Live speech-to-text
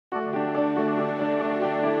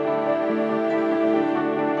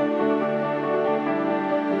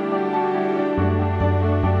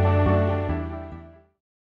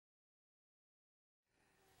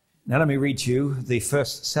Now let me read you the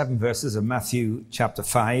first 7 verses of Matthew chapter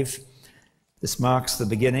 5. This marks the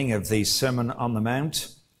beginning of the Sermon on the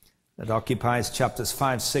Mount that occupies chapters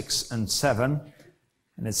 5, 6, and 7.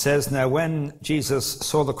 And it says, "Now when Jesus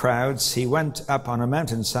saw the crowds, he went up on a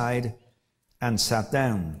mountainside and sat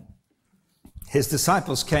down. His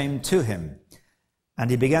disciples came to him, and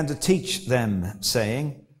he began to teach them,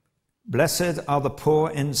 saying, 'Blessed are the poor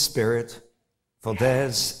in spirit, for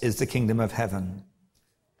theirs is the kingdom of heaven.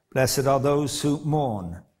 Blessed are those who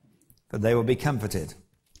mourn, for they will be comforted.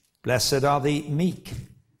 Blessed are the meek,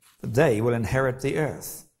 for they will inherit the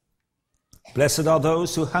earth. Blessed are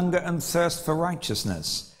those who hunger and thirst for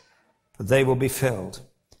righteousness, for they will be filled.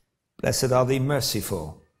 Blessed are the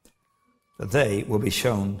merciful, for they will be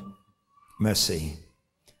shown mercy.'"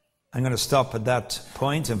 I'm going to stop at that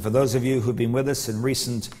point, and for those of you who've been with us in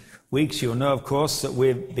recent weeks, you'll know, of course, that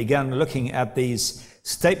we've begun looking at these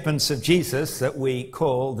statements of Jesus that we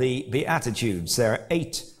call the Beatitudes. There are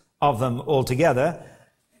 8 of them altogether,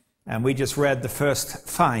 and we just read the first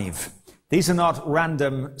 5. These are not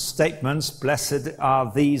random statements. Blessed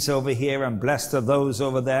are these over here, and blessed are those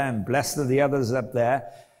over there, and blessed are the others up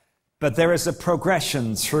there. But there is a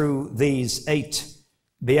progression through these 8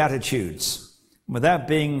 Beatitudes. Without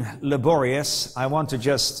being laborious, I want to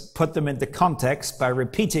just put them into context by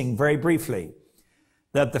repeating very briefly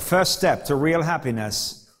that the first step to real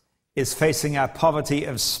happiness is facing our poverty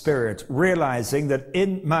of spirit, realizing that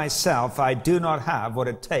in myself I do not have what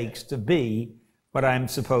it takes to be what I'm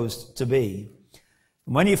supposed to be.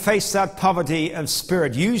 When you face that poverty of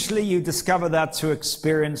spirit, usually you discover that through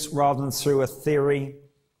experience rather than through a theory,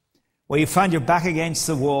 where you find you're back against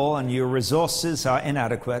the wall and your resources are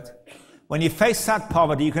inadequate. When you face that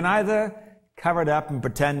poverty, you can either cover it up and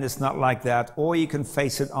pretend it's not like that, or you can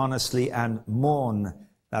face it honestly and mourn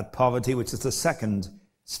that poverty, which is the second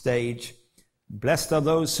stage. Blessed are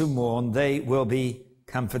those who mourn, they will be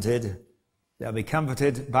comforted. They'll be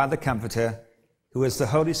comforted by the Comforter, who is the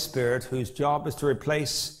Holy Spirit, whose job is to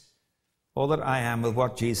replace all that I am with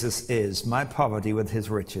what Jesus is, my poverty with his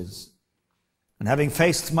riches. And having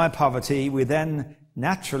faced my poverty, we then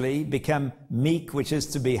naturally become meek, which is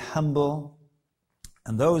to be humble.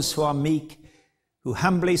 And those who are meek, who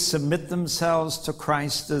humbly submit themselves to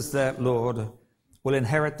Christ as their Lord, will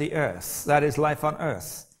inherit the earth. That is, life on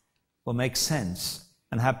earth will make sense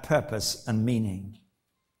and have purpose and meaning.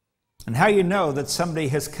 And how you know that somebody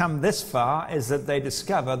has come this far is that they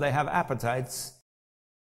discover they have appetites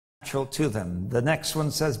natural to them. The next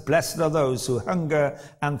one says, "Blessed are those who hunger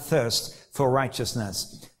and thirst for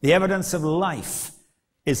righteousness." The evidence of life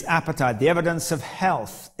is appetite. The evidence of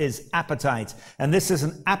health is appetite. And this is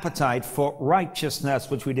an appetite for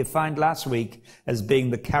righteousness, which we defined last week as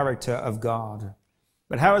being the character of God.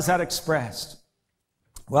 But how is that expressed?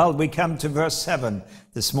 Well, we come to verse 7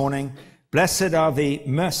 this morning. "Blessed are the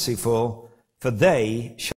merciful, for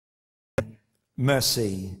they shall have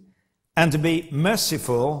mercy." And to be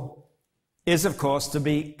merciful is, of course, to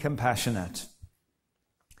be compassionate.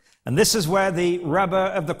 And this is where the rubber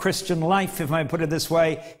of the Christian life, if I put it this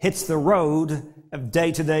way, hits the road of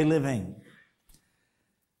day-to-day living.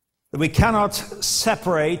 That we cannot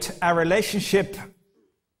separate our relationship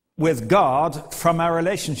with God from our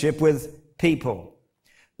relationship with people.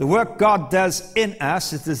 The work God does in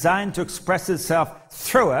us is designed to express itself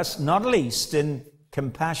through us, not least in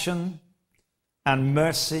compassion and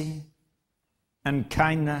mercy and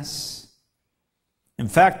kindness. In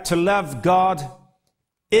fact, to love God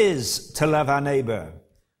is to love our neighbor,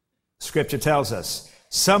 Scripture tells us.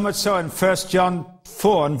 So much so in 1 John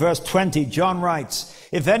 4 and verse 20, John writes,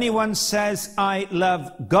 "If anyone says, 'I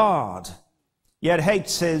love God,' yet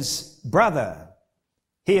hates his brother,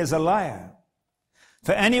 he is a liar.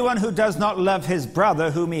 For anyone who does not love his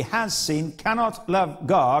brother whom he has seen cannot love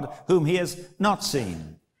God whom he has not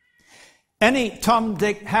seen." Any Tom,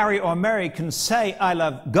 Dick, Harry, or Mary can say, "I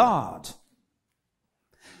love God."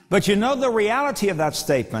 But you know the reality of that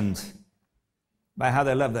statement by how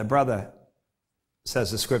they love their brother,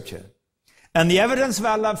 says the Scripture. And the evidence of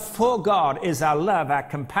our love for God is our love, our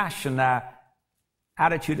compassion, our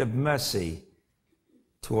attitude of mercy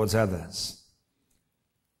towards others.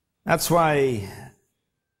 That's why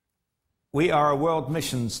we are a world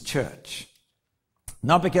missions church.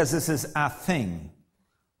 Not because this is our thing,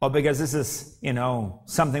 or because this is,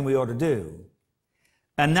 something we ought to do.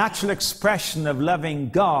 A natural expression of loving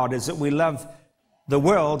God is that we love the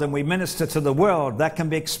world and we minister to the world. That can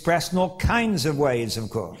be expressed in all kinds of ways,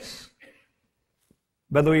 of course.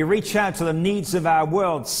 Whether we reach out to the needs of our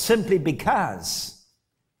world simply because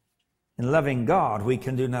in loving God we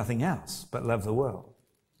can do nothing else but love the world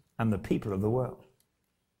and the people of the world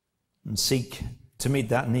and seek to meet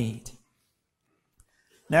that need.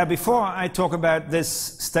 Now, before I talk about this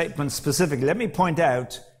statement specifically, let me point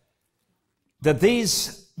out that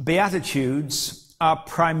these Beatitudes are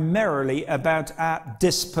primarily about our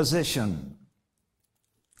disposition.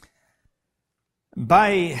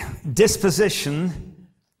 By disposition,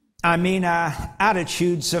 I mean our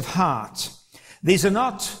attitudes of heart. These are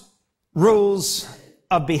not rules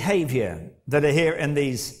of behavior that are here in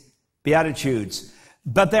these Beatitudes,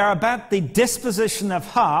 but they're about the disposition of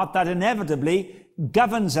heart that inevitably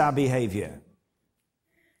governs our behavior.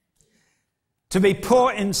 To be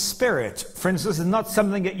poor in spirit, for instance, is not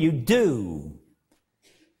something that you do.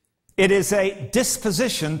 It is a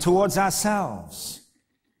disposition towards ourselves.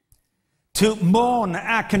 To mourn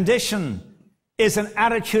our condition is an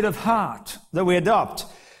attitude of heart that we adopt.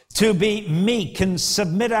 To be meek and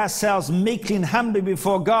submit ourselves meekly and humbly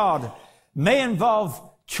before God may involve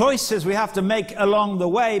choices we have to make along the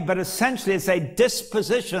way, but essentially it's a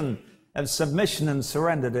disposition of submission and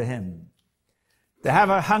surrender to Him. To have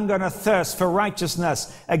a hunger and a thirst for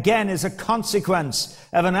righteousness, again, is a consequence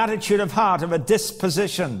of an attitude of heart, of a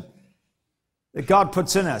disposition that God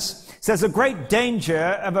puts in us. So there's a great danger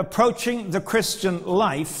of approaching the Christian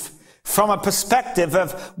life from a perspective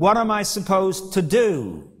of what am I supposed to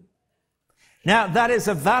do? Now, that is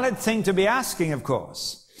a valid thing to be asking, of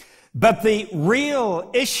course. But the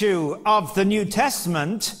real issue of the New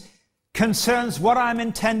Testament concerns what I'm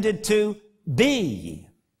intended to be.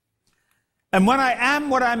 And when I am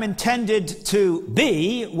what I'm intended to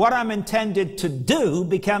be, what I'm intended to do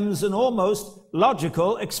becomes an almost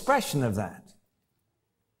logical expression of that.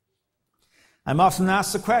 I'm often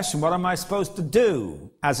asked the question, what am I supposed to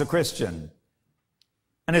do as a Christian?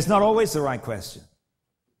 And it's not always the right question.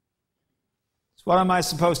 It's what am I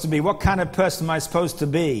supposed to be? What kind of person am I supposed to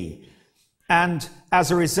be? And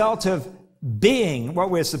as a result of being what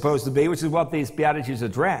we're supposed to be, which is what these Beatitudes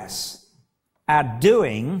address, our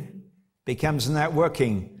doing becomes an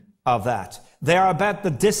outworking of that. They are about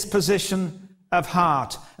the disposition of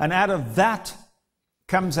heart, and out of that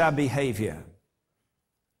comes our behavior.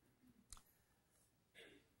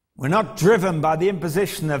 We're not driven by the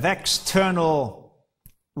imposition of external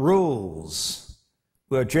rules.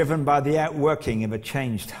 We're driven by the outworking of a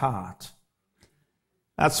changed heart.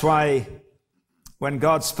 That's why when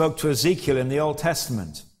God spoke to Ezekiel in the Old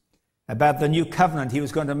Testament about the new covenant he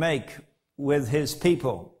was going to make with his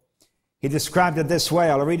people, he described it this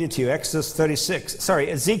way. I'll read it to you.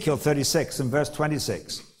 Ezekiel 36 and verse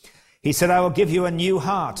 26. He said, I will give you a new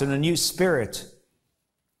heart and a new spirit.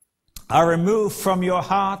 I'll remove from you your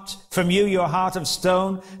heart of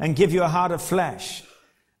stone and give you a heart of flesh.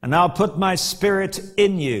 And I'll put my spirit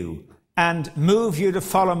in you and move you to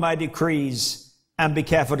follow my decrees and be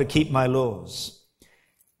careful to keep my laws.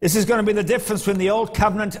 This is going to be the difference between the old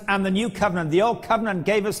covenant and the new covenant. The old covenant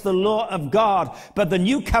gave us the law of God, but the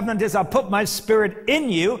new covenant is I'll put my spirit in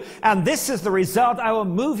you, and this is the result. I will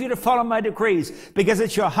move you to follow my decrees, because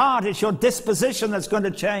it's your heart, it's your disposition that's going to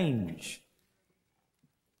change.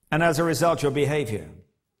 And as a result, your behavior.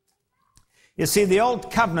 You see, the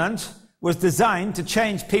old covenant was designed to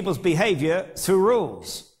change people's behavior through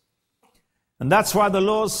rules. And that's why the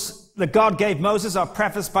laws that God gave Moses are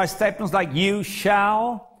prefaced by statements like, you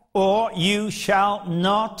shall, or you shall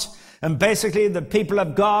not. And basically the people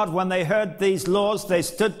of God, when they heard these laws, they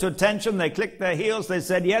stood to attention, they clicked their heels, they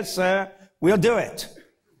said, yes, sir, we'll do it.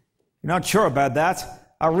 You're not sure about that?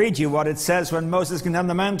 I'll read you what it says when Moses came down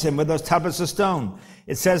the mountain with those tablets of stone.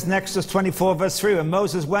 It says in Exodus 24 verse 3, when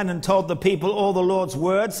Moses went and told the people all the Lord's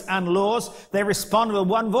words and laws, they responded with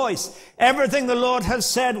one voice. Everything the Lord has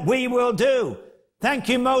said, we will do. Thank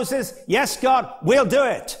you, Moses. Yes, God, we'll do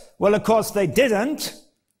it. Well, of course, they didn't,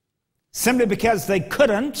 simply because they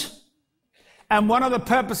couldn't. And one of the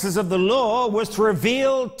purposes of the law was to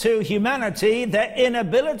reveal to humanity their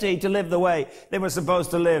inability to live the way they were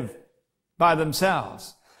supposed to live by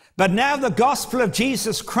themselves. But now the gospel of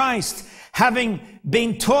Jesus Christ, having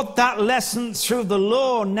been taught that lesson through the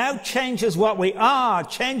law, now changes what we are,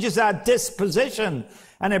 changes our disposition,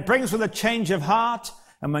 and it brings with a change of heart.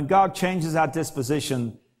 And when God changes our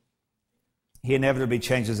disposition, he inevitably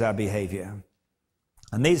changes our behavior.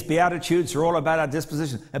 And these Beatitudes are all about our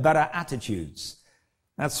disposition, about our attitudes.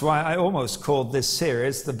 That's why I almost called this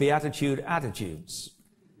series the Beatitude Attitudes,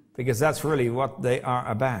 because that's really what they are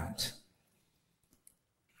about.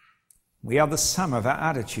 We are the sum of our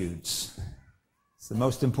attitudes. It's the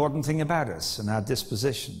most important thing about us and our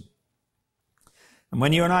disposition. And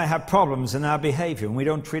when you and I have problems in our behavior, and we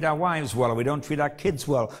don't treat our wives well, or we don't treat our kids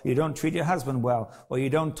well, or you don't treat your husband well, or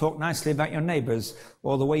you don't talk nicely about your neighbors,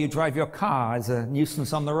 or the way you drive your car is a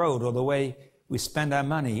nuisance on the road, or the way we spend our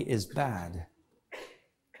money is bad,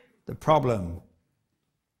 The problem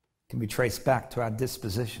can be traced back to our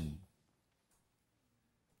disposition.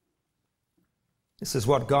 This is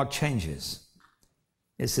what God changes.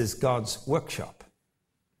 This is God's workshop.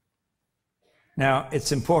 Now,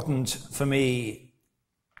 it's important for me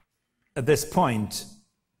at this point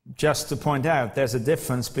just to point out there's a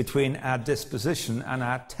difference between our disposition and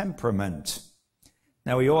our temperament.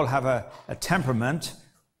 Now, we all have a temperament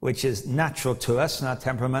which is natural to us, and our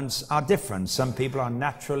temperaments are different. Some people are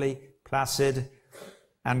naturally placid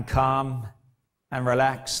and calm and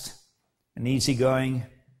relaxed and easygoing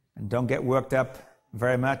and don't get worked up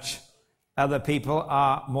very much. Other people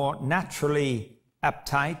are more naturally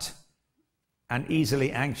uptight and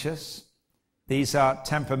easily anxious. These are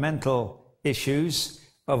temperamental issues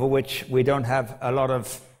over which we don't have a lot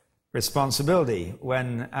of responsibility.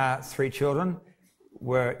 When our 3 children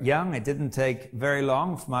were young, it didn't take very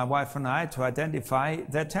long for my wife and I to identify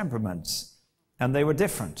their temperaments, and they were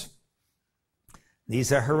different.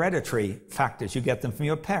 These are hereditary factors. You get them from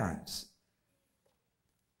your parents.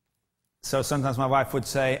 So sometimes my wife would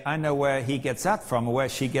say, I know where he gets that from or where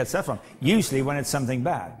she gets that from, usually when it's something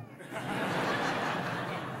bad.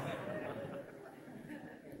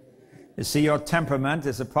 You see, your temperament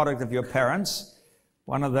is a product of your parents.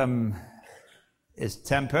 One of them is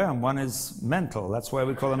temper and one is mental. That's why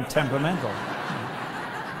we call them temperamental.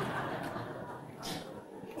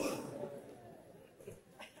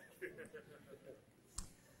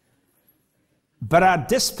 But our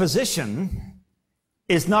disposition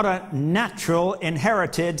is not a natural,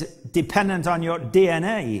 inherited, dependent on your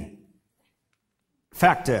DNA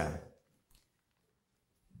factor.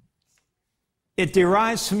 It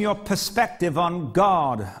derives from your perspective on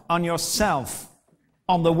God, on yourself,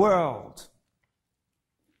 on the world.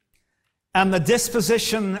 And the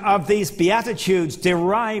disposition of these Beatitudes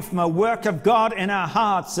derive from a work of God in our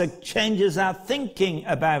hearts that changes our thinking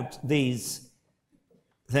about these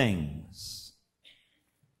things.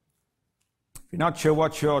 If you're not sure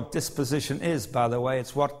what your disposition is, by the way,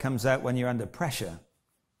 it's what comes out when you're under pressure.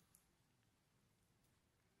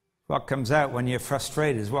 What comes out when you're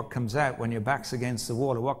frustrated is what comes out when your back's against the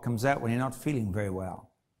wall, or what comes out when you're not feeling very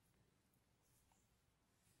well.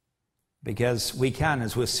 Because we can,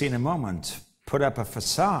 as we'll see in a moment, put up a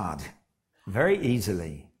facade very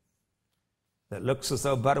easily that looks as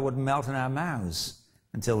though butter would melt in our mouths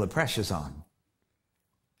until the pressure's on.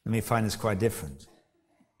 And we find it's quite different.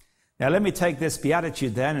 Now let me take this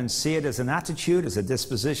beatitude then and see it as an attitude, as a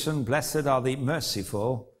disposition. Blessed are the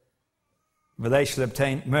merciful, for they shall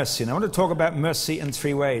obtain mercy. And I want to talk about mercy in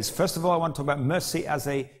 3 ways. First of all, I want to talk about mercy as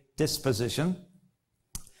a disposition.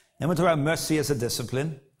 Then we'll talk about mercy as a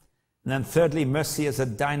discipline. And then thirdly, mercy as a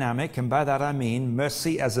dynamic. And by that I mean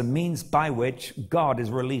mercy as a means by which God is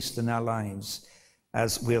released in our lives,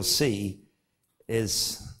 as we'll see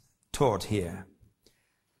is taught here.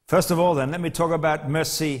 First of all then, let me talk about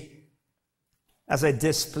mercy as a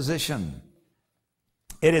disposition.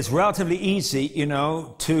 It is relatively easy,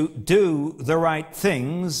 to do the right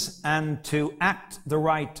things and to act the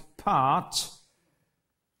right part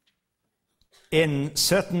in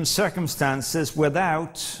certain circumstances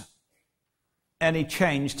without any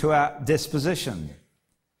change to our disposition,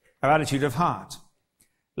 our attitude of heart.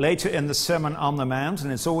 Later in the Sermon on the Mount,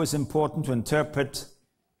 and it's always important to interpret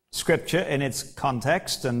Scripture in its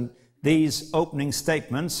context, and these opening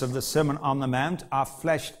statements of the Sermon on the Mount are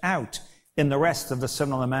fleshed out in the rest of the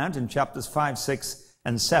Sermon on the Mount in chapters 5, 6,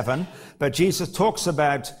 and 7. But Jesus talks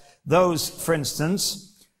about those, for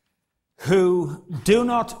instance, who do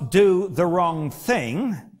not do the wrong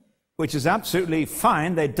thing, which is absolutely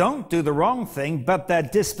fine. They don't do the wrong thing, but their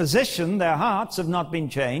disposition, their hearts have not been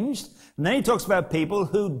changed. And then he talks about people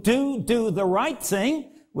who do the right thing,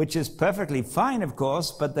 which is perfectly fine, of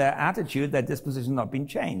course, but their attitude, their disposition has not been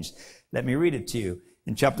changed. Let me read it to you.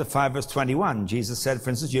 In chapter 5, verse 21, Jesus said, for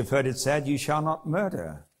instance, you've heard it said, you shall not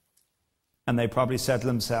murder. And they probably said to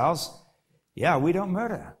themselves, yeah, we don't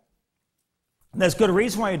murder. And there's good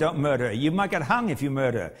reason why you don't murder. You might get hung if you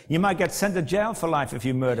murder. You might get sent to jail for life if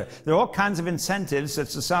you murder. There are all kinds of incentives that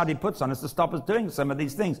society puts on us to stop us doing some of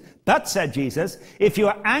these things. But, said Jesus, if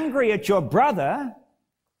you're angry at your brother,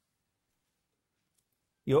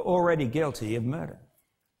 you're already guilty of murder.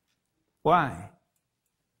 Why?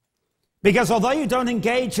 Because although you don't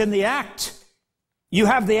engage in the act, you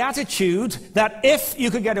have the attitude that if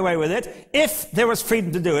you could get away with it, if there was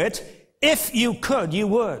freedom to do it, if you could, you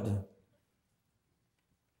would.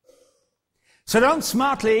 So don't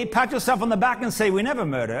smartly pat yourself on the back and say, we never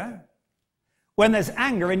murder, when there's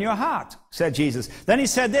anger in your heart, said Jesus. Then he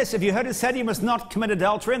said this, if you heard it said you must not commit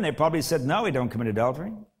adultery, and they probably said, no, we don't commit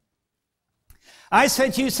adultery. I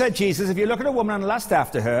say to you, said Jesus, if you look at a woman and lust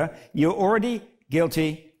after her, you're already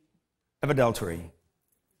guilty of adultery.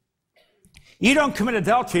 You don't commit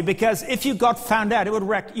adultery because if you got found out, it would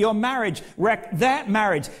wreck your marriage, wreck that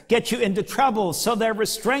marriage, get you into trouble. So there are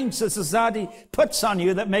restraints that society puts on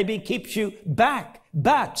you that maybe keeps you back.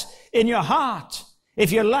 But in your heart,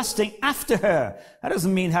 if you're lusting after her, that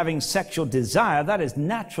doesn't mean having sexual desire. That is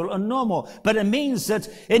natural and normal. But it means that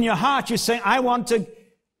in your heart, you're saying, I want to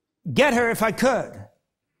get her if I could.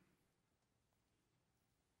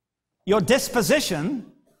 Your disposition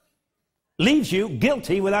leaves you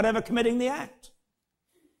guilty without ever committing the act.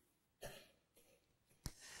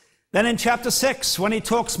 Then in chapter 6, when he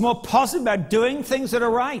talks more positive about doing things that are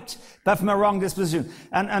right, but from a wrong disposition.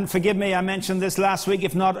 And forgive me, I mentioned this last week,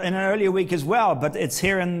 if not in an earlier week as well, but it's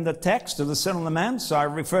here in the text of the Sermon on the Mount, so I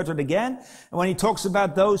refer to it again. And when he talks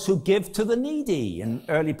about those who give to the needy in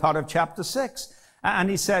early part of chapter 6. And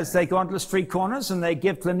he says they go onto the street corners and they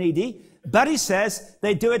give to the needy, but he says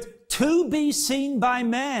they do it to be seen by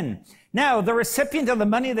men. Now, the recipient of the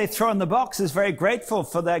money they throw in the box is very grateful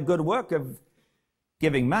for their good work of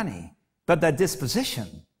giving money. But their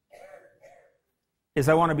disposition is,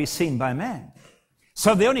 I want to be seen by men.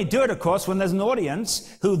 So they only do it, of course, when there's an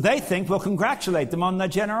audience who they think will congratulate them on their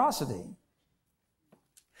generosity.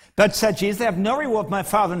 But, said Jesus, they have no reward of my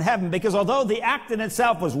Father in heaven, because although the act in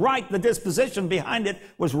itself was right, the disposition behind it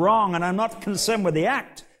was wrong. And I'm not concerned with the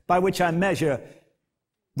act by which I measure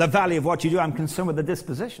the value of what you do. I'm concerned with the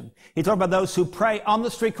disposition. He talked about those who pray on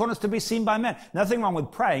the street corners to be seen by men. Nothing wrong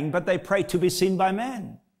with praying, but they pray to be seen by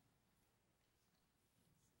men.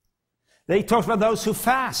 He talks about those who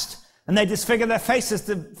fast, and they disfigure their faces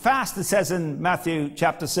to fast, it says in Matthew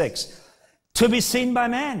chapter 6, to be seen by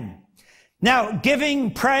men. Now,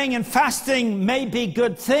 giving, praying, and fasting may be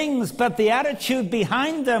good things, but the attitude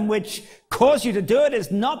behind them which cause you to do it is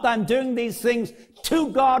not that I'm doing these things to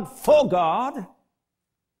God, for God.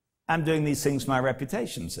 I'm doing these things for my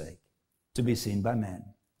reputation's sake, to be seen by men.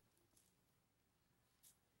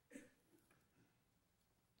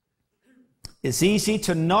 It's easy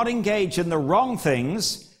to not engage in the wrong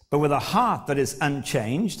things, but with a heart that is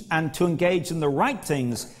unchanged, and to engage in the right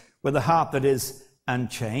things with a heart that is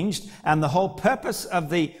unchanged. And the whole purpose of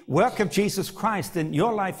the work of Jesus Christ in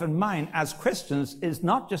your life and mine as Christians is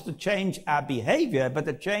not just to change our behavior, but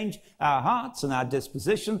to change our hearts and our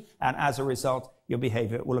disposition, and as a result, your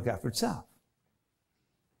behavior will look after itself.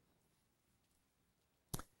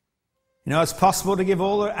 You know, it's possible to give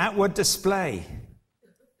all the outward display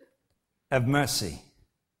of mercy,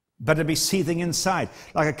 but to be seething inside,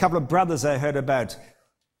 like a couple of brothers I heard about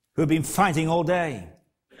who had been fighting all day.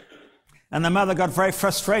 And the mother got very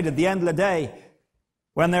frustrated at the end of the day.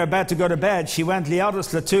 When they were about to go to bed, she went to the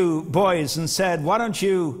eldest of the two boys and said, why don't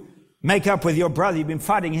you make up with your brother? You've been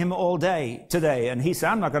fighting him all day today. And he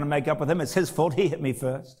said, I'm not going to make up with him. It's his fault. He hit me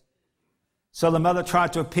first. So the mother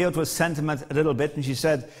tried to appeal to his sentiment a little bit, and she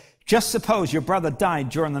said, just suppose your brother died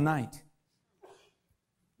during the night.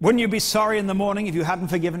 Wouldn't you be sorry in the morning if you hadn't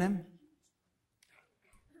forgiven him?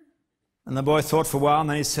 And the boy thought for a while, and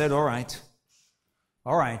then he said, all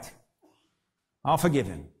right, I'll forgive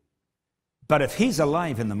him. But if he's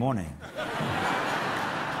alive in the morning,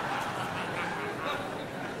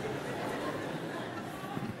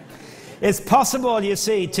 it's possible, you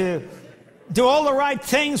see, to do all the right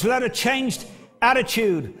things without a changed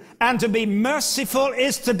attitude. And to be merciful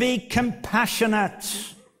is to be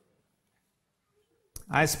compassionate.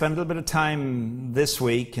 I spent a little bit of time this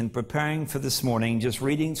week in preparing for this morning, just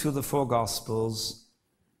reading through the four Gospels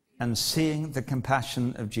and seeing the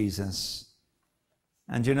compassion of Jesus.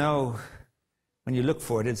 And you know, when you look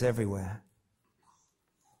for it, it's everywhere.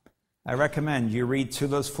 I recommend you read through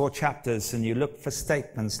those 4 chapters and you look for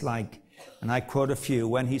statements like, and I quote a few,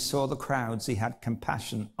 when he saw the crowds, he had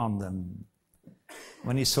compassion on them.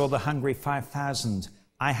 When he saw the hungry 5,000,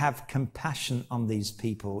 I have compassion on these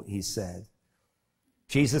people, he said.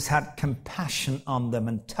 Jesus had compassion on them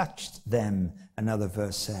and touched them, another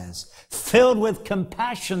verse says. Filled with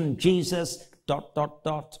compassion, Jesus, ...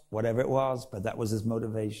 whatever it was, but that was his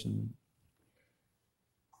motivation.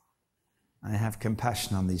 I have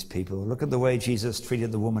compassion on these people. Look at the way Jesus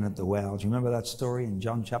treated the woman at the well. Do you remember that story in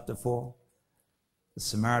John chapter 4? The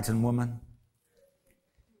Samaritan woman.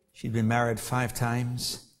 She'd been married 5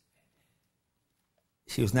 times.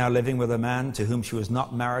 She was now living with a man to whom she was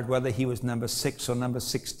not married. Whether he was number 6 or number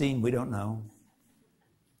 16, we don't know.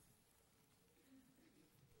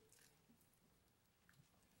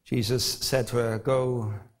 Jesus said to her,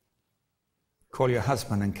 go call your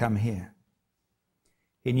husband and come here.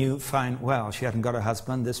 He knew fine well she hadn't got a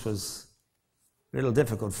husband. This was a little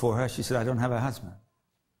difficult for her. She said, I don't have a husband.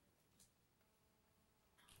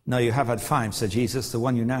 No, you have had 5, said Jesus. The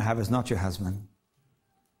one you now have is not your husband.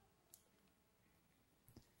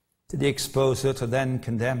 Did he expose her to then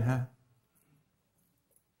condemn her?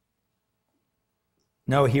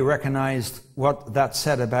 No, he recognized what that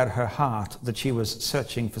said about her heart, that she was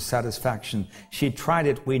searching for satisfaction. She tried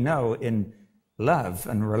it, we know, in love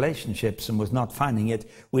and relationships and was not finding it.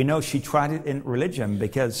 We know she tried it in religion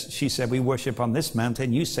because she said, we worship on this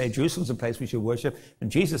mountain. You say Jerusalem's a place we should worship.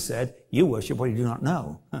 And Jesus said, you worship what you do not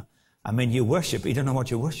know. I mean, you worship, but you don't know what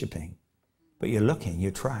you're worshiping. But you're looking,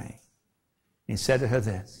 you're trying. He said to her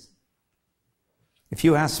this, if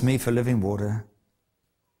you ask me for living water,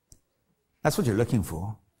 that's what you're looking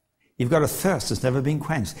for. You've got a thirst that's never been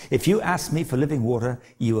quenched. If you ask me for living water,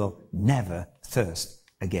 you will never thirst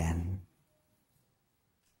again.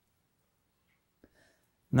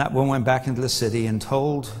 And that woman went back into the city and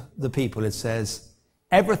told the people, it says,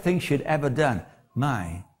 everything she'd ever done.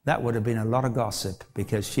 That would have been a lot of gossip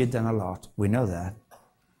because she had done a lot. We know that.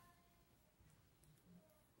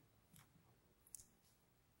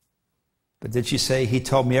 But did she say, he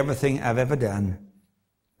told me everything I've ever done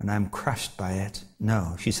and I'm crushed by it?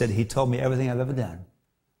 No, she said, he told me everything I've ever done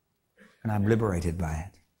and I'm liberated by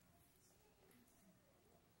it.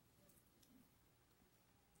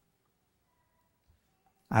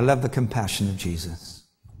 I love the compassion of Jesus.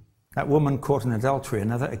 That woman caught in adultery,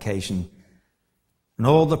 another occasion, and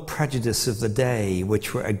all the prejudice of the day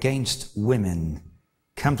which were against women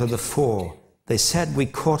come to the fore. They said, we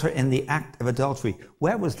caught her in the act of adultery.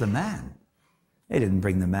 Where was the man? They didn't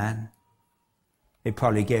bring the man. They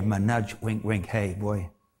probably gave him a nudge, wink, wink. Hey, boy,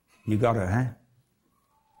 you got her, huh?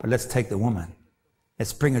 But let's take the woman.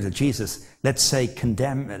 Let's bring her to Jesus. Let's say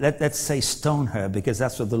let's say stone her, because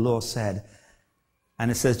that's what the law said.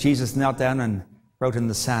 And it says Jesus knelt down and wrote in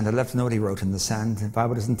the sand. I'd love to know what he wrote in the sand. The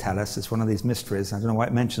Bible doesn't tell us. It's one of these mysteries. I don't know why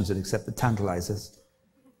it mentions it, except it tantalizes.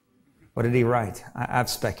 What did he write? I've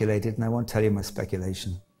speculated, and I won't tell you my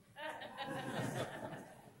speculation.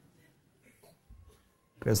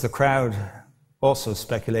 Because the crowd also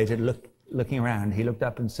speculated, looking around. He looked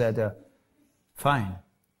up and said, fine,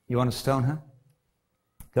 you want to stone her?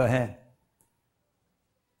 Go ahead.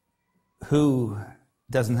 Who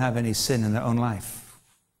doesn't have any sin in their own life?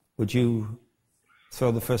 Would you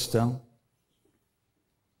throw the first stone?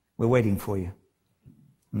 We're waiting for you.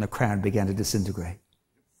 And the crowd began to disintegrate.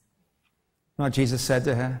 You know what Jesus said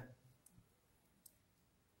to her?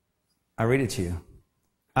 I read it to you.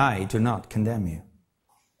 I do not condemn you.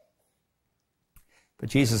 But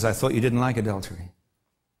Jesus, I thought you didn't like adultery.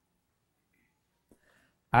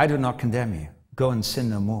 I do not condemn you. Go and sin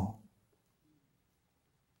no more.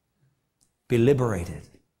 Be liberated.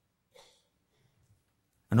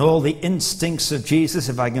 And all the instincts of Jesus,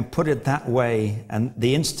 if I can put it that way, and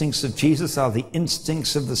the instincts of Jesus are the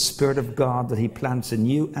instincts of the Spirit of God that he plants in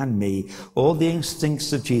you and me. All the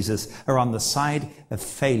instincts of Jesus are on the side of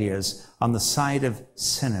failures, on the side of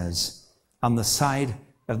sinners, on the side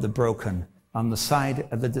of the broken, on the side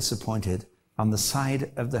of the disappointed, on the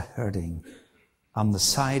side of the hurting, on the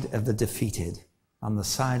side of the defeated, on the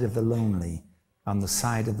side of the lonely, on the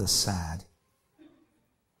side of the sad.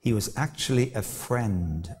 He was actually a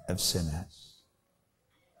friend of sinners.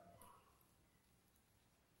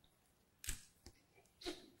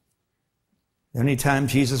 The only time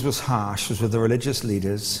Jesus was harsh was with the religious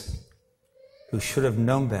leaders who should have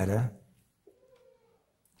known better,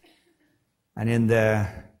 and in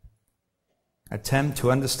their attempt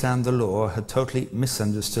to understand the law had totally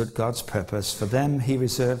misunderstood God's purpose. For them, he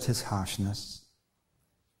reserved his harshness.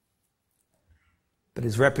 But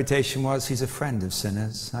his reputation was he's a friend of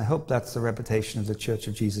sinners. I hope that's the reputation of the Church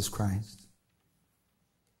of Jesus Christ.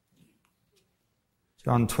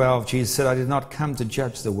 John 12, Jesus said, I did not come to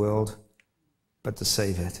judge the world, but to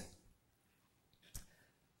save it.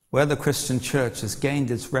 Where the Christian church has gained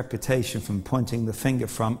its reputation from pointing the finger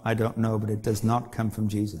from, I don't know, but it does not come from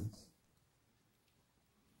Jesus.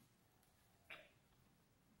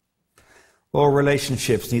 All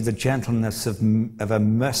relationships need the gentleness of a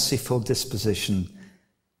merciful disposition.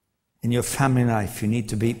 In your family life, you need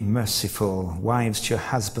to be merciful. Wives to your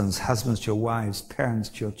husbands, husbands to your wives, parents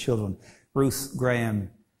to your children. Ruth Graham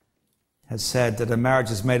has said that a marriage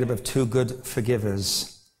is made up of two good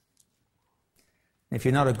forgivers. If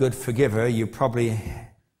you're not a good forgiver, you probably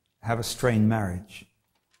have a strained marriage.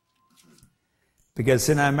 Because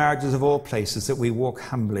in our marriages of all places that we walk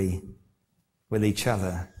humbly with each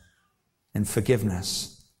other in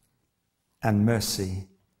forgiveness and mercy.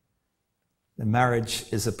 The marriage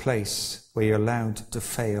is a place where you're allowed to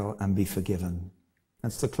fail and be forgiven.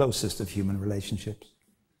 That's the closest of human relationships.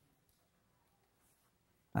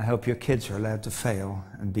 I hope your kids are allowed to fail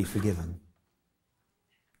and be forgiven.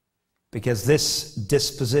 Because this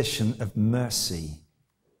disposition of mercy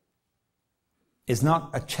is not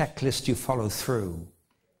a checklist you follow through.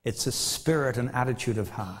 It's a spirit and attitude of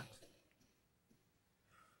heart.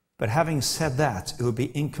 But having said that, it would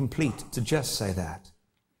be incomplete to just say that.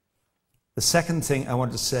 The second thing I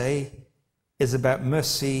want to say is about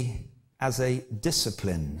mercy as a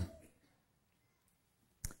discipline.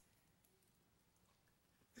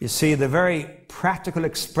 You see, the very practical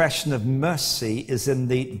expression of mercy is in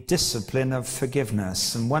the discipline of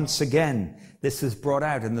forgiveness. And once again, this is brought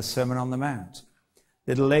out in the Sermon on the Mount.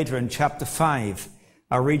 A little later in chapter 5,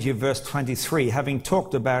 I'll read you verse 23. Having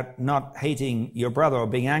talked about not hating your brother or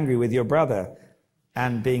being angry with your brother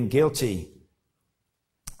and being guilty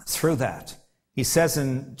through that, he says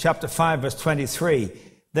in chapter 5, verse 23,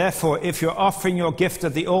 therefore, if you're offering your gift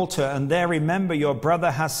at the altar and there remember your brother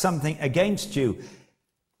has something against you,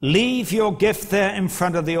 leave your gift there in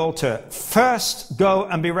front of the altar. First go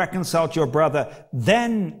and be reconciled to your brother,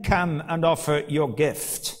 then come and offer your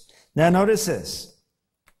gift. Now notice this.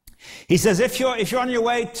 He says, if you're on your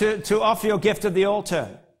way to offer your gift at the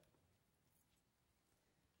altar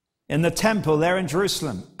in the temple there in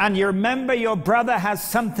Jerusalem, and you remember your brother has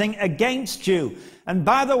something against you, and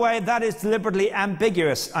by the way, that is deliberately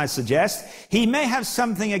ambiguous, I suggest. He may have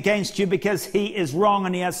something against you because he is wrong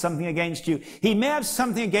and he has something against you. He may have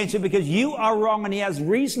something against you because you are wrong and he has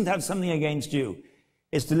reason to have something against you.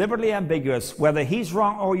 It's deliberately ambiguous. Whether he's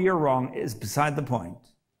wrong or you're wrong is beside the point.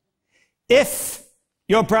 If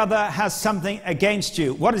your brother has something against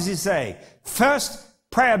you, what does he say? First,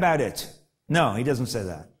 pray about it. No, he doesn't say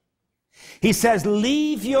that. He says,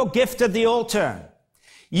 leave your gift at the altar.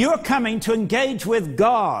 You're coming to engage with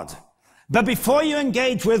God. But before you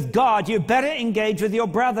engage with God, you better engage with your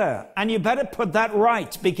brother. And you better put that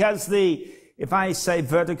right. Because if I say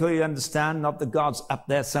vertical, you understand, not the God's up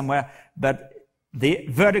there somewhere, but the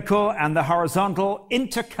vertical and the horizontal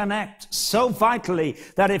interconnect so vitally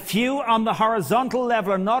that if you on the horizontal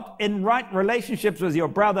level are not in right relationships with your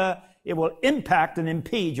brother, it will impact and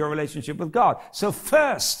impede your relationship with God. So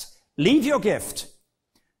first, leave your gift.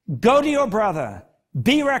 Go to your brother.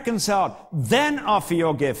 Be reconciled. Then offer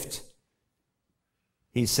your gift,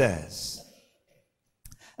 he says.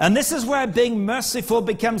 And this is where being merciful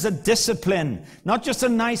becomes a discipline, not just a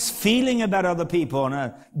nice feeling about other people and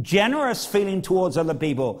a generous feeling towards other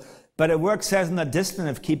people, but it works as in the discipline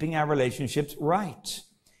of keeping our relationships right.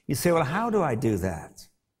 You say, well, how do I do that?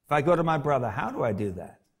 If I go to my brother, how do I do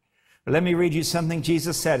that? Well, let me read you something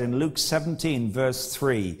Jesus said in Luke 17, verse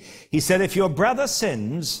 3. He said, if your brother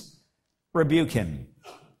sins, rebuke him.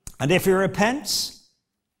 And if he repents,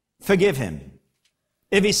 forgive him.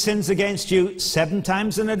 If he sins against you 7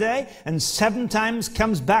 times in a day and 7 times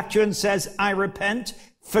comes back to you and says, I repent,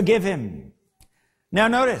 forgive him. Now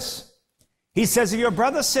notice, he says, if your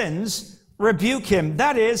brother sins, rebuke him.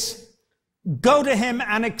 That is, go to him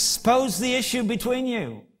and expose the issue between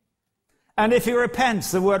you. And if he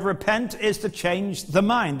repents, the word repent is to change the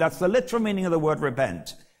mind. That's the literal meaning of the word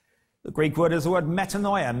repent. The Greek word is the word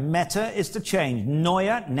metanoia. Meta is to change.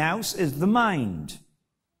 Noia, nous, is the mind.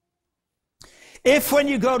 If when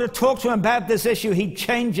you go to talk to him about this issue, he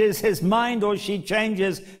changes his mind or she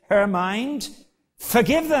changes her mind,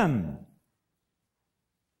 forgive them.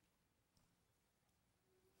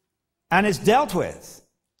 And it's dealt with.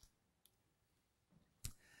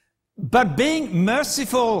 But being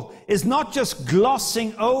merciful is not just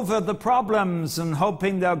glossing over the problems and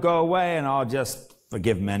hoping they'll go away and I'll just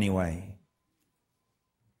forgive them anyway.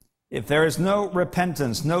 If there is no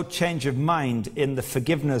repentance, no change of mind in the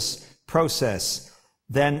forgiveness process,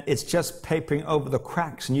 then it's just papering over the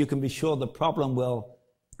cracks and you can be sure the problem will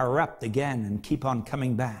erupt again and keep on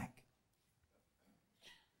coming back.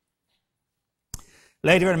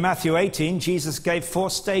 Later in Matthew 18, Jesus gave 4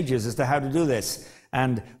 stages as to how to do this.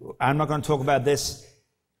 And I'm not going to talk about this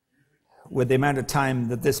with the amount of time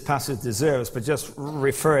that this passage deserves, but just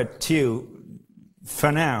refer it to you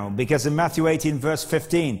for now. Because in Matthew 18, verse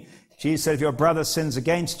 15, Jesus said, if your brother sins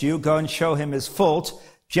against you, go and show him his fault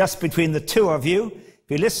just between the 2 of you. If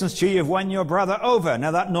he listens to you, you've won your brother over.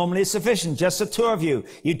 Now that normally is sufficient, just the 2 of you.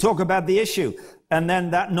 You talk about the issue, and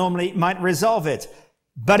then that normally might resolve it.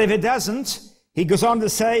 But if it doesn't, he goes on to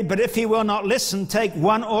say, but if he will not listen, take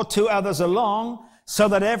 1 or 2 others along, so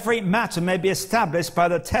that every matter may be established by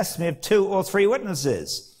the testimony of 2 or 3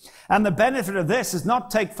 witnesses. And the benefit of this is not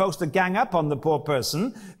take folks to gang up on the poor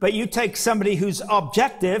person, but you take somebody who's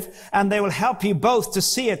objective and they will help you both to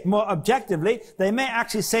see it more objectively. They may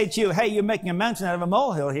actually say to you, hey, you're making a mountain out of a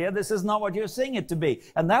molehill here. This is not what you're seeing it to be.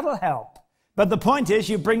 And that'll help. But the point is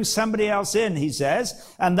you bring somebody else in, he says,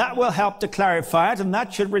 and that will help to clarify it and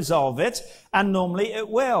that should resolve it. And normally it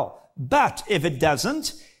will. But if it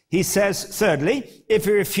doesn't, he says, thirdly, if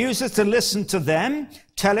he refuses to listen to them,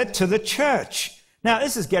 tell it to the church. Now,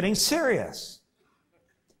 this is getting serious.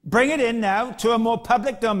 Bring it in now to a more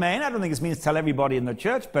public domain. I don't think this means tell everybody in the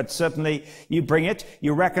church, but certainly you bring it,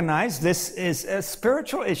 you recognize this is a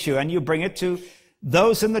spiritual issue, and you bring it to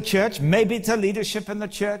those in the church, maybe to leadership in the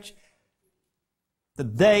church,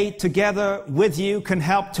 that they together with you can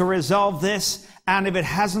help to resolve this. And if it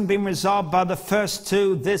hasn't been resolved by the first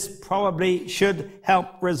two, this probably should help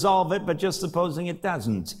resolve it, but just supposing it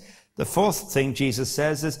doesn't. The fourth thing Jesus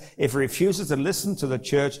says is, if he refuses to listen to the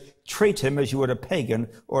church, treat him as you would a pagan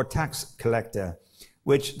or a tax collector,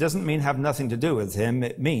 which doesn't mean have nothing to do with him.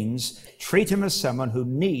 It means treat him as someone who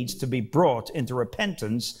needs to be brought into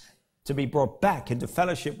repentance, to be brought back into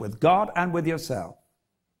fellowship with God and with yourself.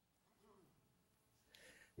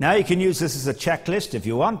 Now, you can use this as a checklist if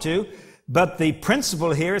you want to, but the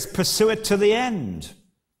principle here is pursue it to the end.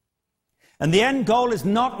 And the end goal is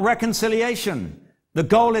not reconciliation. The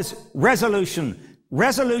goal is resolution.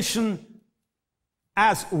 Resolution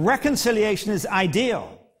as reconciliation is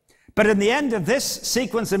ideal. But in the end of this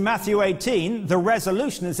sequence in Matthew 18, the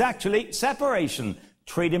resolution is actually separation.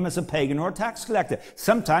 Treat him as a pagan or a tax collector.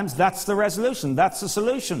 Sometimes that's the resolution. That's the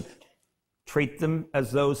solution. Treat them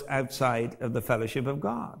as those outside of the fellowship of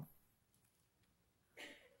God.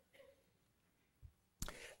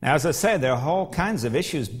 Now, as I say, there are all kinds of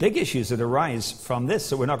issues, big issues that arise from this,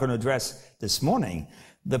 so we're not going to address this morning.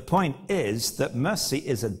 The point is that mercy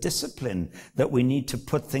is a discipline, that we need to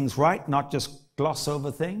put things right, not just gloss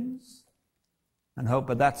over things and hope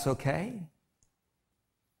that that's okay.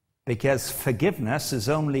 Because forgiveness is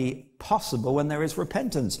only possible when there is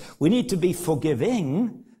repentance. We need to be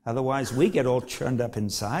forgiving, otherwise we get all churned up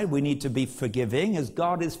inside. We need to be forgiving as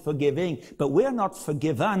God is forgiving. But we're not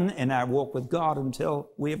forgiven in our walk with God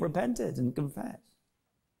until we have repented and confessed.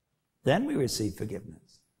 Then we receive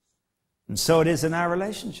forgiveness. And so it is in our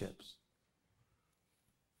relationships.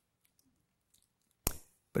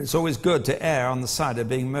 But it's always good to err on the side of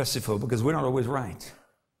being merciful, because we're not always right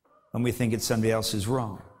when we think it's somebody else who's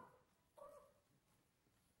wrong.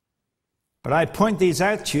 But I point these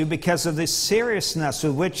out to you because of the seriousness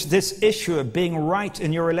with which this issue of being right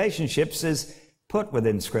in your relationships is put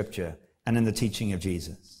within Scripture and in the teaching of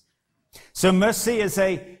Jesus. So mercy is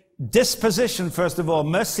a disposition, first of all.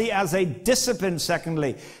 Mercy as a discipline,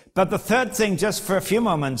 secondly. But the third thing, just for a few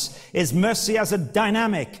moments, is mercy as a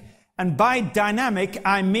dynamic. And by dynamic,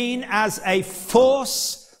 I mean as a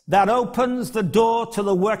force that opens the door to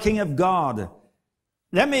the working of God.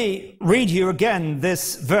 Let me read you again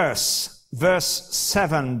this verse. Verse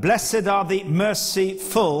 7, blessed are the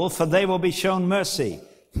merciful, for they will be shown mercy.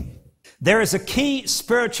 There is a key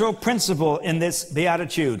spiritual principle in this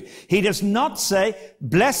beatitude. He does not say,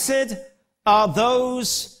 blessed are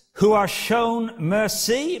those who are shown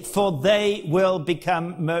mercy, for they will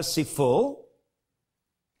become merciful.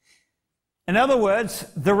 In other words,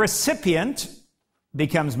 the recipient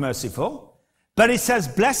becomes merciful. But he says,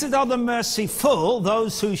 blessed are the merciful,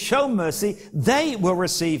 those who show mercy, they will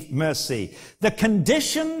receive mercy. The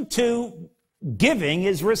condition to giving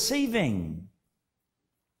is receiving,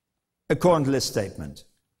 according to this statement.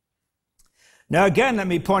 Now again, let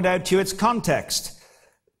me point out to you its context.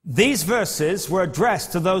 These verses were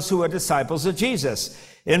addressed to those who were disciples of Jesus.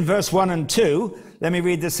 In verse 1 and 2, let me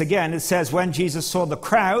read this again. It says, when Jesus saw the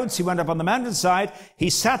crowds, he went up on the mountainside,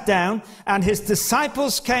 he sat down, and his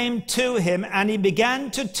disciples came to him, and he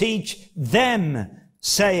began to teach them,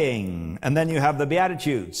 saying, and then you have the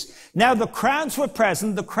Beatitudes. Now the crowds were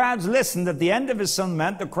present, the crowds listened. At the end of his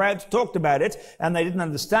sermon, the crowds talked about it, and they didn't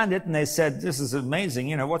understand it, and they said, this is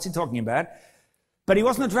amazing, what's he talking about? But he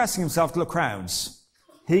wasn't addressing himself to the crowds.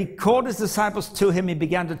 He called his disciples to him. He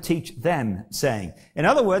began to teach them, saying. In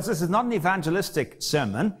other words, this is not an evangelistic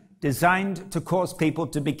sermon designed to cause people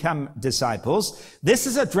to become disciples. This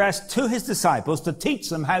is addressed to his disciples to teach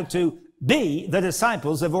them how to be the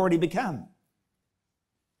disciples they've already become.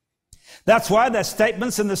 That's why there's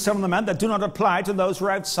statements in the Sermon on the Mount that do not apply to those who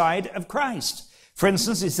are outside of Christ. For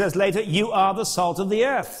instance, he says later, you are the salt of the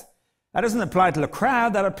earth. That doesn't apply to the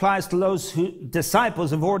crowd. That applies to those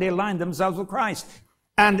disciples who have already aligned themselves with Christ.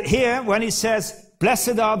 And here, when he says,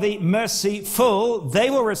 blessed are the merciful,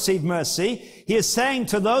 they will receive mercy, he is saying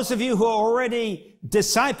to those of you who are already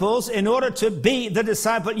disciples, in order to be the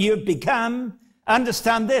disciple you've become,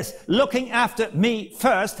 understand this, looking after me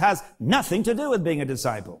first has nothing to do with being a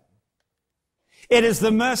disciple. It is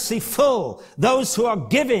the merciful, those who are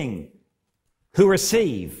giving, who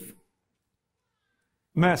receive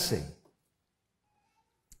mercy.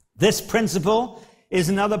 This principle is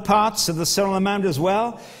in other parts of the Sermon on the Mount as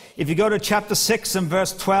well. If you go to chapter 6 and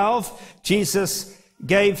verse 12, Jesus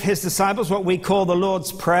gave his disciples what we call the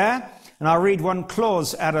Lord's Prayer. And I'll read one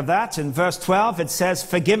clause out of that. In verse 12, it says,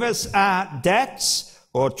 "Forgive us our debts,"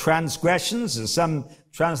 or transgressions, as some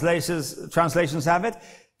translations have it.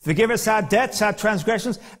 "Forgive us our debts, our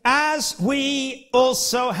transgressions, as we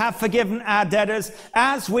also have forgiven our debtors,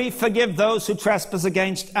 as we forgive those who trespass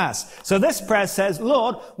against us." So this prayer says,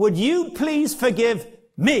 "Lord, would you please forgive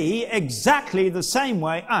me exactly the same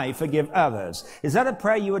way I forgive others?" Is that a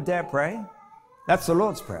prayer you would dare pray? That's the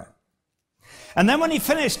Lord's Prayer. And then when he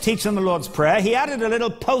finished teaching the Lord's Prayer, he added a little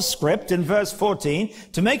postscript in verse 14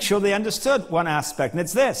 to make sure they understood one aspect. And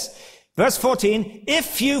it's this. Verse 14,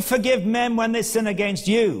 "If you forgive men when they sin against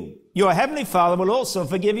you, your heavenly Father will also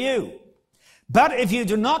forgive you. But if you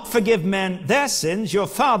do not forgive men their sins, your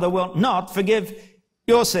Father will not forgive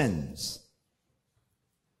your sins."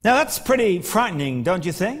 Now that's pretty frightening, don't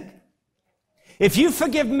you think? If you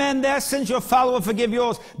forgive men their sins, your Father will forgive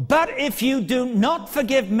yours. But if you do not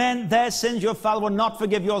forgive men their sins, your Father will not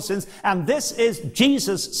forgive your sins. And this is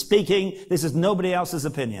Jesus speaking. This is nobody else's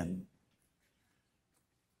opinion.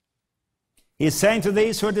 He is saying to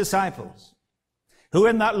these who are disciples, who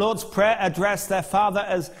in that Lord's Prayer address their Father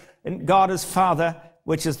as God as Father,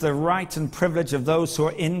 which is the right and privilege of those who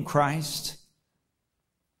are in Christ,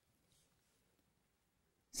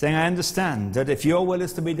 saying, I understand that if your will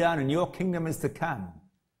is to be done and your kingdom is to come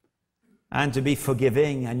and to be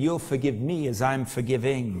forgiving, and you'll forgive me as I'm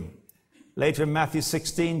forgiving. Later in Matthew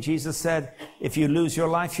 16, Jesus said, if you lose your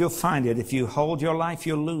life, you'll find it. If you hold your life,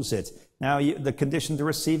 you'll lose it. Now, the condition to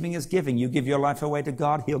receiving is giving. You give your life away to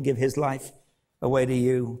God, he'll give his life away to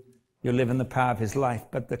you. You'll live in the power of his life,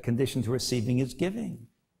 but the condition to receiving is giving.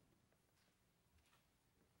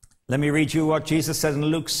 Let me read you what Jesus said in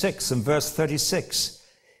Luke 6 and verse 36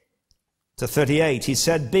 to 38. He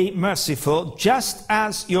said, be merciful just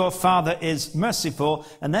as your Father is merciful.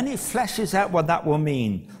 And then he fleshes out what that will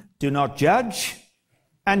mean. Do not judge,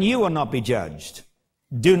 and you will not be judged.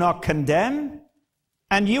 Do not condemn,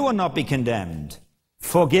 and you will not be condemned.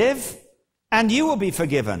 Forgive, and you will be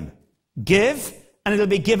forgiven. Give, and it'll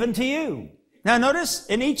be given to you. Now notice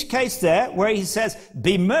in each case there where he says,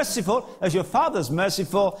 be merciful as your Father's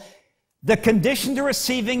merciful, the condition to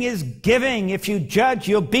receiving is giving. If you judge,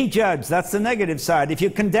 you'll be judged. That's the negative side. If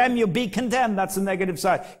you condemn, you'll be condemned. That's the negative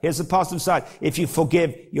side. Here's the positive side. If you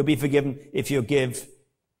forgive, you'll be forgiven. If you give,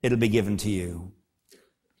 it'll be given to you.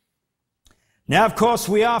 Now, of course,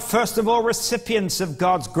 we are first of all recipients of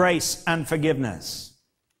God's grace and forgiveness.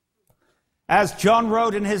 As John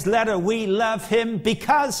wrote in his letter, we love him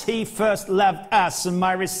because he first loved us, and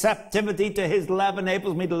my receptivity to his love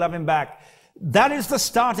enables me to love him back. That is the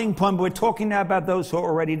starting point. We're talking now about those who are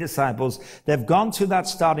already disciples. They've gone to that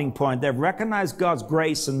starting point. They've recognized God's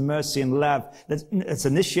grace and mercy and love that's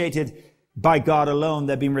initiated by God alone.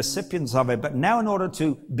 They've been recipients of it. But now in order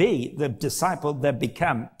to be the disciple they've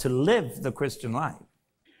become, to live the Christian life,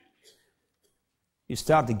 you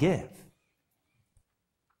start to give.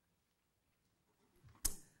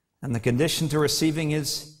 And the condition to receiving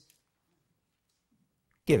is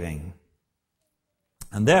giving.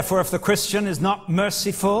 And therefore, if the Christian is not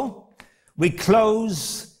merciful, we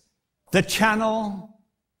close the channel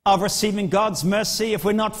of receiving God's mercy. If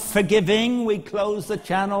we're not forgiving, we close the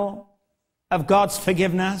channel of God's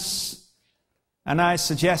forgiveness. And I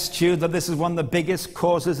suggest to you that this is one of the biggest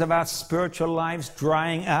causes of our spiritual lives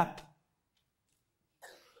drying up.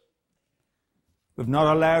 We've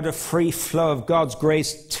not allowed a free flow of God's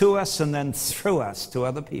grace to us and then through us to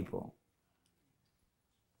other people.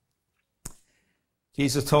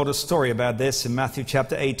 Jesus told a story about this in Matthew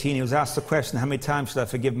chapter 18. He was asked the question, how many times should I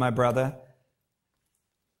forgive my brother?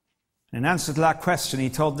 In answer to that question, he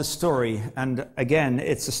told this story. And again,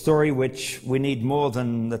 it's a story which we need more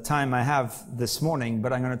than the time I have this morning,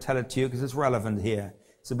 but I'm going to tell it to you because it's relevant here.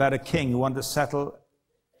 It's about a king who wanted to settle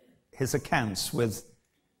his accounts with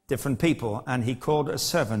different people, and he called a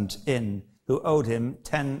servant in who owed him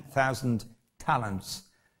 10,000 talents.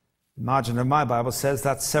 The margin of my Bible says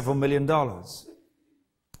that's several $1 million.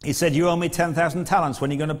 He said, you owe me 10,000 talents. When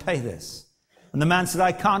are you going to pay this? And the man said,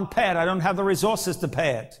 I can't pay it. I don't have the resources to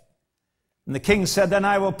pay it. And the king said, then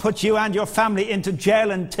I will put you and your family into jail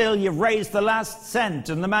until you raise the last cent.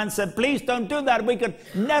 And the man said, please don't do that. We could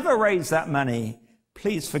never raise that money.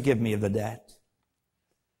 Please forgive me of the debt.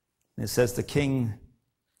 And it says the king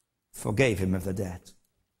forgave him of the debt.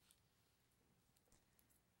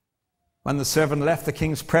 When the servant left the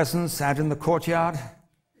king's presence out in the courtyard,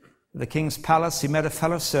 the king's palace, he met a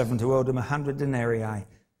fellow servant who owed him 100 denarii.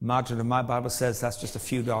 Margin of my Bible says that's just a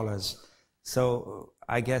few dollars. So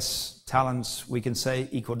I guess talents, we can say,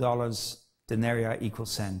 equal dollars, denarii equal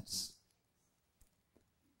cents.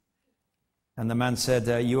 And the man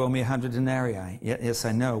said, you owe me 100 denarii. Yes,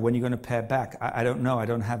 I know. When are you going to pay it back? I don't know. I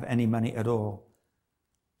don't have any money at all.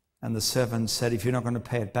 And the servant said, if you're not going to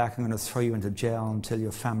pay it back, I'm going to throw you into jail until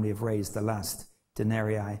your family have raised the last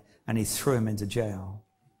denarii. And he threw him into jail.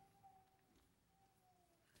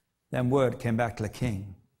 Then word came back to the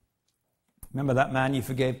king. Remember that man you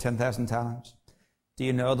forgave 10,000 talents? Do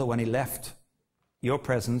you know that when he left your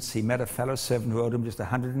presence, he met a fellow servant who owed him just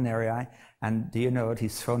 100 denarii? And do you know it?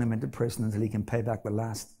 He's thrown him into prison until he can pay back the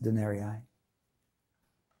last denarii.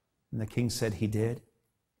 And the king said he did,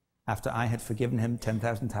 after I had forgiven him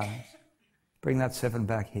 10,000 talents. Bring that servant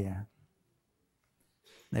back here.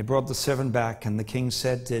 They brought the servant back, and the king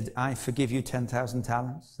said, did I forgive you 10,000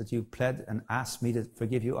 talents that you pled and asked me to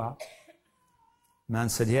forgive you of? The man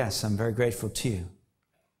said, yes, I'm very grateful to you.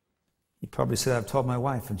 He probably said, I've told my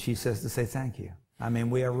wife, and she says to say thank you. I mean,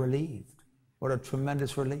 we are relieved. What a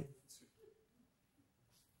tremendous relief.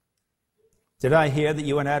 Did I hear that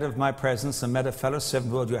you went out of my presence and met a fellow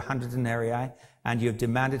servant who owed you 100 denarii, and you've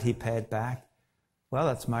demanded he pay it back? Well,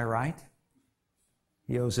 that's my right.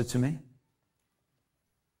 He owes it to me.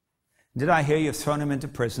 Did I hear you've thrown him into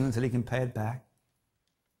prison until he can pay it back?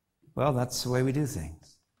 Well, that's the way we do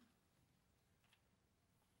things.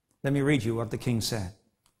 Let me read you what the king said.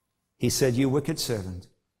 He said, you wicked servant,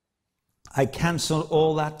 I cancel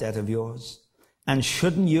all that debt of yours. And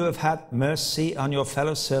shouldn't you have had mercy on your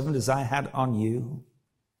fellow servant as I had on you?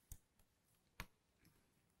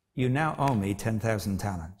 You now owe me 10,000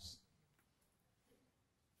 talents.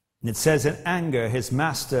 And it says, in anger, his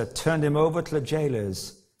master turned him over to the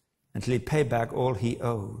jailers until he paid back all he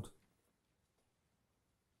owed.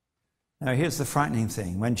 Now here's the frightening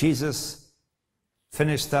thing. When Jesus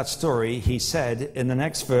finished that story, he said in the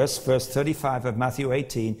next verse, verse 35 of Matthew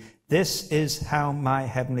 18, this is how my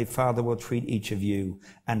heavenly Father will treat each of you,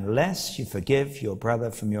 unless you forgive your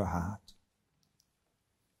brother from your heart.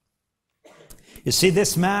 You see,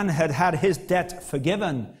 this man had had his debt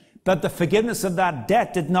forgiven, but the forgiveness of that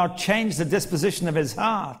debt did not change the disposition of his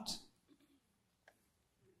heart.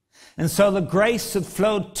 And so the grace that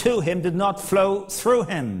flowed to him did not flow through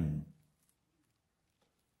him.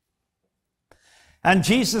 And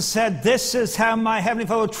Jesus said, this is how my heavenly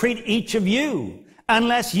Father will treat each of you,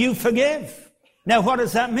 unless you forgive. Now, what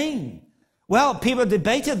does that mean? Well, people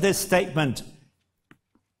debated this statement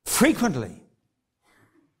frequently.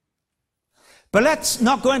 But let's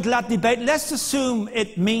not go into that debate. Let's assume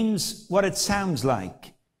it means what it sounds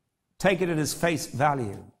like. Take it at its face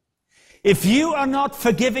value. If you are not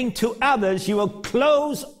forgiving to others, you will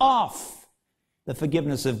close off the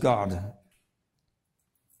forgiveness of God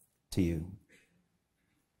to you.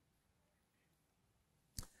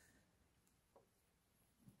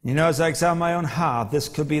 You know, as I examine my own heart, this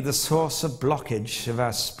could be the source of blockage of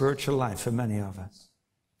our spiritual life for many of us.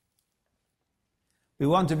 We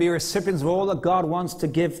want to be recipients of all that God wants to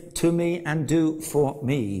give to me and do for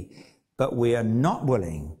me, but we are not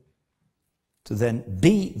willing to then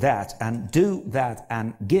be that and do that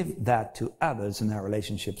and give that to others in our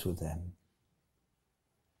relationships with them.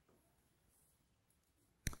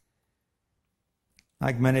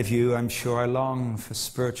 Like many of you, I'm sure I long for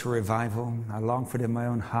spiritual revival. I long for it in my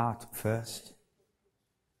own heart first.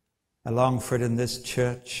 I long for it in this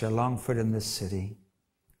church. I long for it in this city.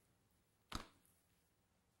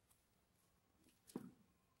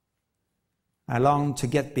 I long to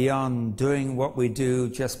get beyond doing what we do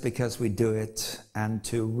just because we do it, and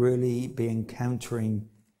to really be encountering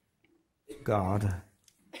God,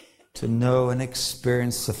 to know and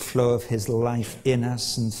experience the flow of His life in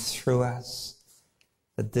us and through us,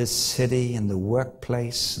 that this city and the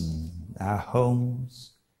workplace and our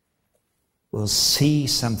homes will see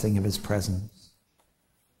something of His presence.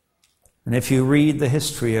 And if you read the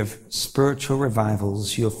history of spiritual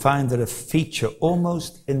revivals, you'll find that a feature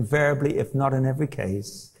almost invariably, if not in every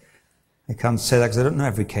case, I can't say that because I don't know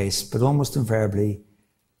every case, but almost invariably,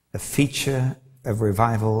 a feature of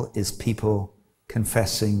revival is people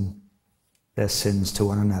confessing their sins to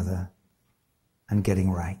one another and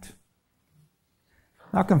getting right.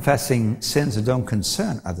 Not confessing sins that don't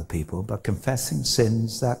concern other people, but confessing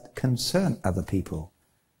sins that concern other people.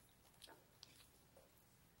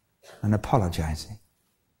 And apologizing.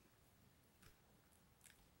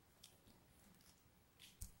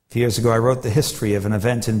 A few years ago, I wrote the history of an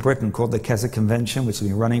event in Britain called the Keswick Convention, which has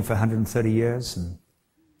been running for 130 years. And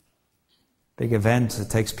big event that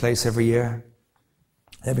takes place every year.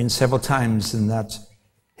 There have been several times in that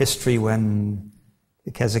history when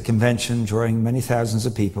The Keswick Convention, drawing many thousands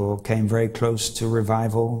of people, came very close to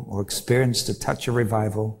revival or experienced a touch of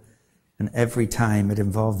revival. And every time it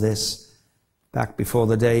involved this, back before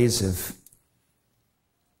the days of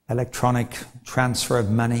electronic transfer of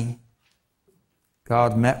money,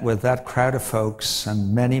 God met with that crowd of folks,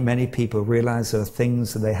 and many, many people realized there were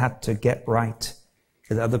things that they had to get right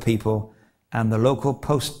with other people. And the local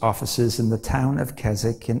post offices in the town of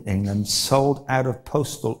Keswick in England sold out of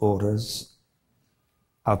postal orders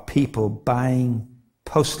of people buying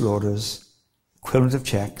postal orders, equivalent of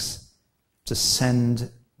checks, to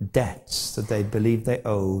send debts that they believed they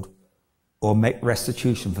owed or make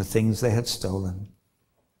restitution for things they had stolen.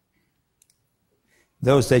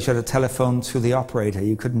 Those days you had to telephone through the operator.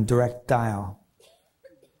 You couldn't direct dial.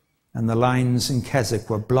 And the lines in Keswick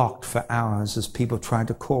were blocked for hours as people tried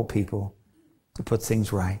to call people to put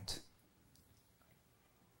things right.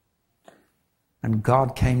 And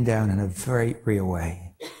God came down in a very real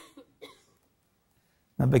way.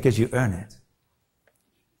 Not because you earn it.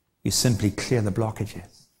 You simply clear the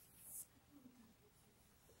blockages.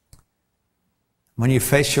 When you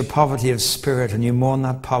face your poverty of spirit and you mourn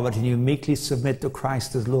that poverty and you meekly submit to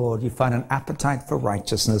Christ as Lord, you find an appetite for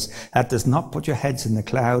righteousness that does not put your heads in the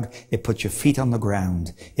cloud, it puts your feet on the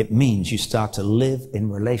ground. It means you start to live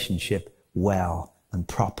in relationship well and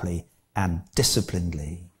properly and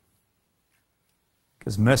disciplinedly.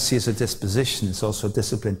 Because mercy is a disposition, it's also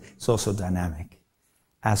discipline, it's also dynamic.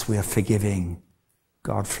 As we are forgiving,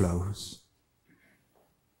 God flows.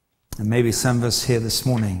 And maybe some of us here this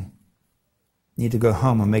morning need to go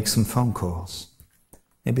home and make some phone calls.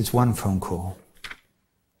 Maybe it's one phone call.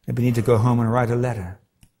 Maybe you need to go home and write a letter.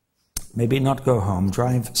 Maybe not go home,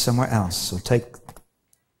 drive somewhere else, or take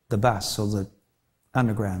the bus or the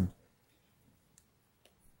underground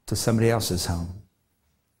to somebody else's home.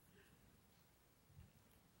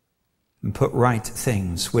 And put right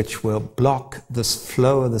things which will block the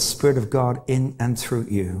flow of the Spirit of God in and through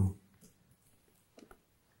you,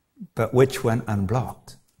 but which, when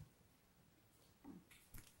unblocked,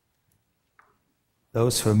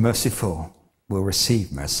 those who are merciful will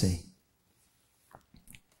receive mercy.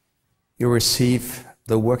 You'll receive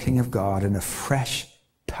the working of God in a fresh,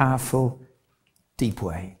 powerful, deep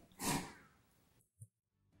way.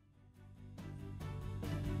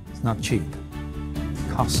 It's not cheap.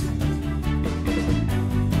 It's costly.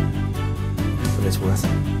 But it's worth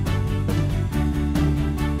it.